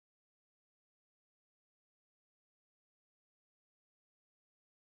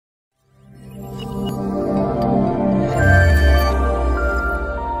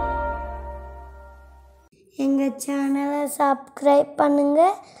Subscribe பண்ணுங்க.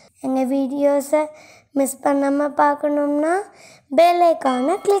 எங்க வீடியோஸை மிஸ் பண்ணாம பார்க்கணும்னா பெல்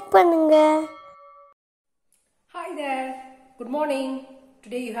ஐகானை கிளிக் பண்ணுங்க. Hi there. Good morning.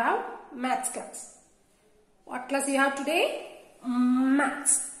 Today you have maths class. What class you have today?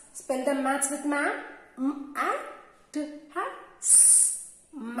 Maths. Spell the maths with ma.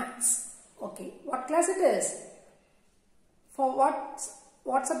 Maths. Okay. What class it is? For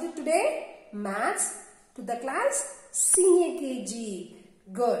what subject today? Maths to the class Senior KG.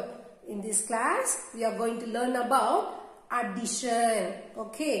 Good. In this class we are going to learn about addition.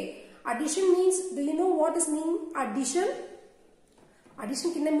 Okay. Addition means, do you know what is mean addition? Addition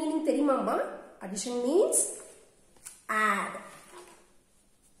kinda meaning theriyuma amma? Addition means add.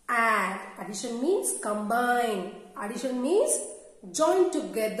 Add. Addition means combine. Addition means join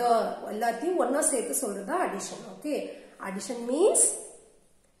together. Ellathiyum onna சேர்த்து சொல்றதா addition. Okay. Addition means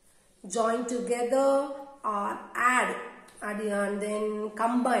join together or add. And then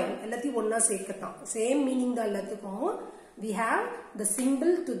combine. Ellathiyum onna சேர்க்கத்தான். Same meaning da ellathukkum. We have the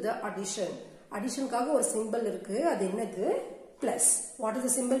symbol to the addition. Addition kaga ஒரு symbol இருக்கு. அது என்னது? Plus. What is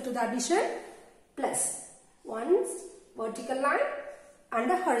the symbol to the addition? Plus. One vertical line and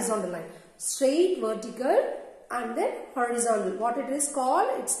a horizontal line. Straight vertical and then horizontal. What it is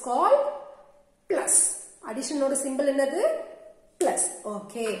called? It's called plus. Addition oda symbol என்னது? Plus.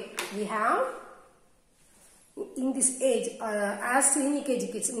 Okay. We have in this age as senior KG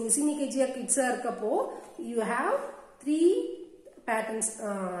kids. நீங்க senior KG kids இருக்கப்போ you have three patterns,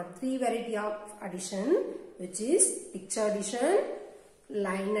 three variety of addition, which is picture addition,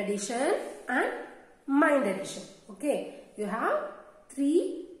 line addition and mind addition. Okay, you have three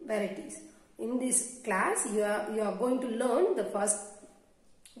varieties. In this class you are going to learn the first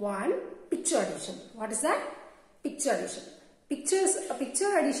one, picture addition. What is that? Picture addition.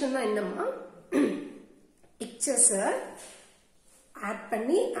 Picture addition na ennama pictures add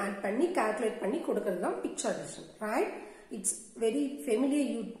பண்ணி calculate பண்ணி கொடுக்கிறது தான் picture addition, right? It's very familiar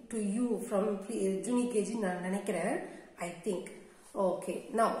to you from junior KG நான் நினைக்கிறேன், I think. Okay,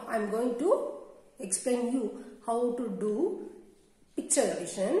 now I'm going to explain you how to do picture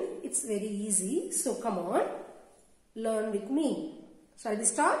addition. It's very easy, so come on, learn with me. Shall we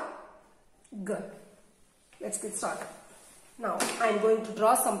start? Good. Let's get started. Now I'm going to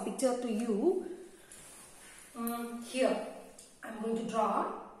draw some picture to you. Here I'm going to draw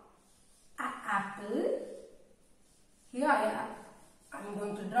an apple. Here I'm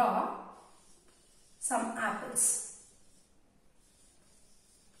going to draw some apples.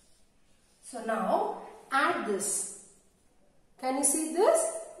 So now add this. Can you see this?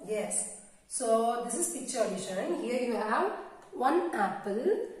 Yes. So this is picture addition. Here you have one apple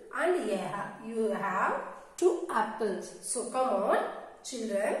and here you have two apples. So come on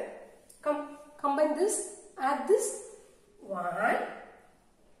children, combine this, add this. One.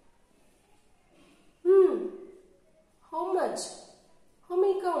 How much? How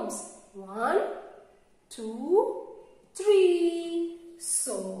many comes? 1, 2, 3.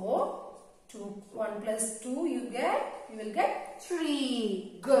 So 1 plus 2 you will get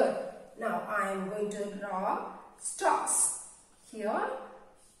 3. Good. Now I am going to draw stars. Here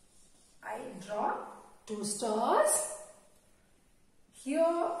I draw 2 stars.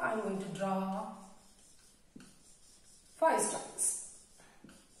 Here I am going to draw 5 stars.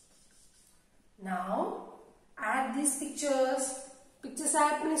 Now add these pictures. Pictures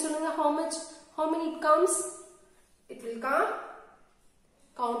add பண்ணி சொல்லுங்க. How many it comes? It will come.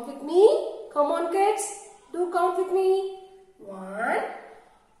 Count with me. Come on kids. Do count with me. 1,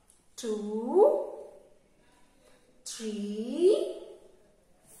 2, 3,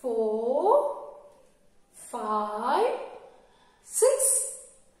 4, 5, 6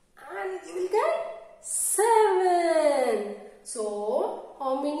 and you will get 7. So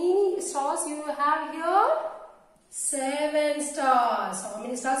how many stars you have here? 7 stars. How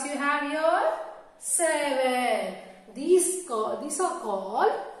many stars you have here? 7. These are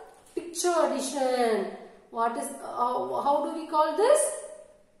called picture addition. What is how do we call this?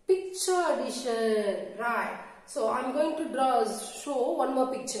 Picture addition. Right. So I'm going to show one more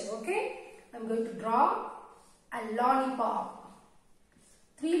picture. Okay. I'm going to draw a lollipop.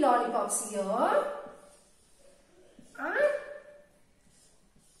 3 lollipops here. And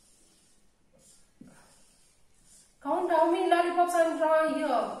count how many lollipops I'm drawing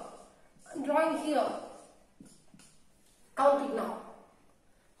here. I'm drawing here. Count it now.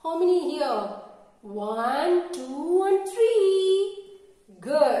 How many here? 1, 2 and 3.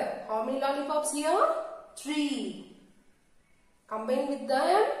 Good. How many lollipops here? 3. Combine with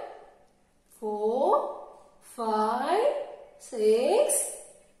them. 4, 5, 6,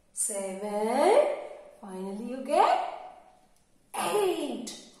 7. Finally you get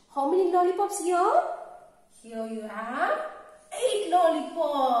 8. How many lollipops here? Here you have 8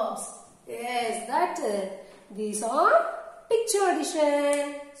 lollipops. Yes, that's it. These are picture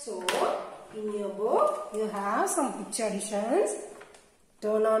addition. So, in your book, you have some picture additions.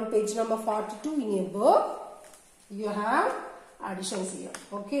 Turn on page number 42 in your book. You have additions here.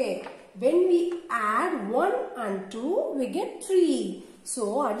 Okay. When we add 1 and 2, we get 3. So,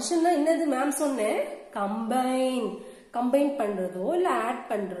 addition na innadhu ma'am sonne combine. Combine pandradho, illa add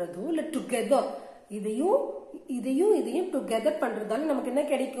pandradho, illa together. இதையும் together பண்றதால நமக்கு என்ன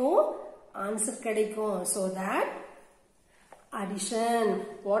கிடைக்கும்? Answer கிடைக்கும். So that addition.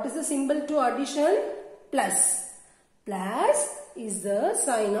 What is the symbol to addition? Plus. Plus is the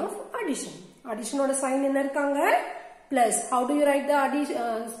sign of addition. Addition oda sign என்ன இருக்காங்க? Plus. How do you write the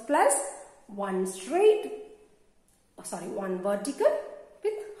addition? Plus. One vertical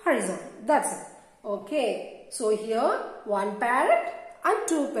with horizontal. That's it. Okay. So here 1 parrot and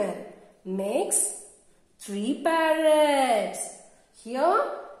 2 parrot makes 3 parrots. Here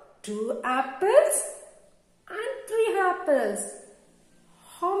 2 apples and 3 apples.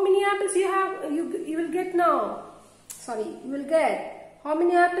 How many apples you have? You will get now. Sorry, you will get. How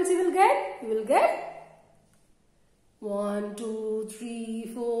many apples you will get? You will get 1, 2,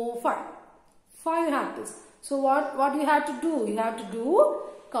 3, 4, 5. 5 apples. So what you have to do? You have to do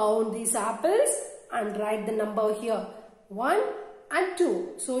count these apples and write the number here. 1 and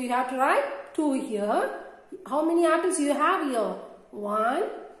 2. So you have to write 2 here. How many apples you have here? 1,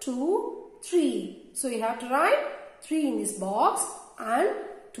 2, 3. So you have to write 3 in this box and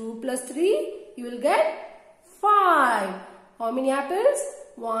 2 plus 3 you will get 5. How many apples?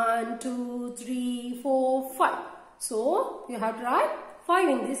 1, 2, 3, 4, 5. So you have to write 5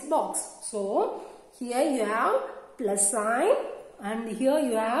 in this box. So here you have plus sign and here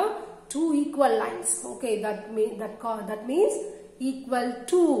you have 2 equal lines. Okay, that means equal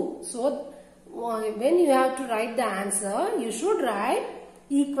to. So when you have to write the answer, you should write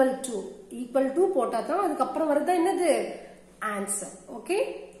equal to. Equal to போட்டா தான் அதுக்கு அப்புறம் வரது என்னது? Answer. Okay.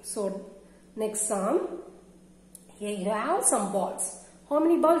 So next sum. Here you have some balls. How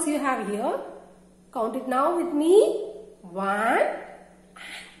many balls you have here? Count it now with me. 1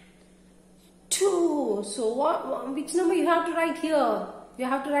 and 2. So which number you have to write here? You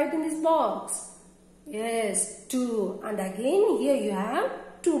have to write in this box. Yes, 2. And again here you have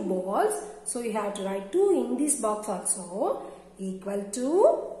 2 balls. So you have to write 2 in this box also. Equal to,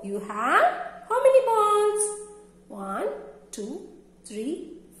 you have how many balls? 1, 2, 3,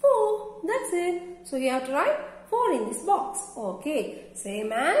 4. That's it. So you have to write 4 in this box. Okay.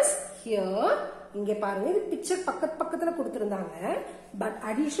 Same as here. இங்கே பாருங்க இது picture பக்கத்துல கொடுத்திருந்தாங்க. But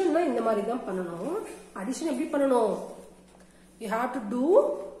addition இந்த மாதிரி தான் பண்ணணும். Addition எப்படி பண்ணணும்? You have to do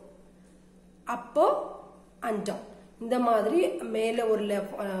up and down. இந்த மாதிரி மேல ஒரு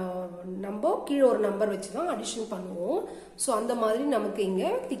நம்பர் கீழ ஒரு நம்பர் வச்சு தான் அடிஷன் பண்ணுவோம். சோ அந்த மாதிரி நமக்கு இங்க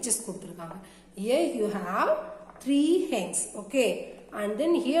பிக்சர்ஸ் கொடுத்திருக்காங்க. Here you have 3 hens. Okay. And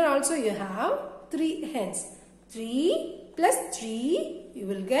then here also you have 3 hens. 3 plus 3 you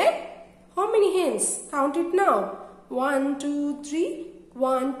will get how many hens? Count it now. 1, 2, 3.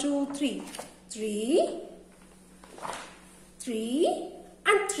 1, 2, 3. 3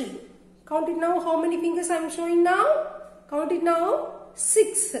 and 3. Count it now. How many fingers I am showing now? Count it now.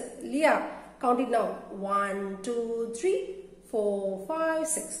 6. Leah. Count it now. 1, 2, 3, 4, 5,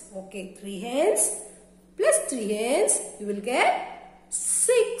 6. Okay. 3 hens plus 3 hens. You will get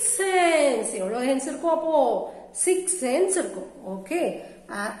 6 hens. Evlo hens irukku appo? 6 hens irukku. Okay.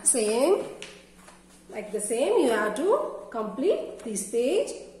 Same. Like the same, you have to complete this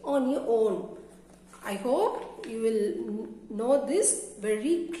page on your own. I hope you will know this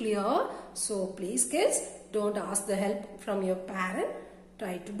very clear. So please kids, don't ask the help from your parent.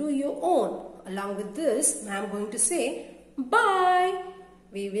 Try to do your own. Along with this, I am going to say bye.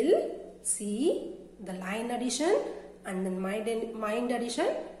 We will see the line addition and then mind addition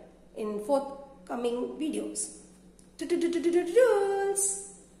in forthcoming videos. Doodles.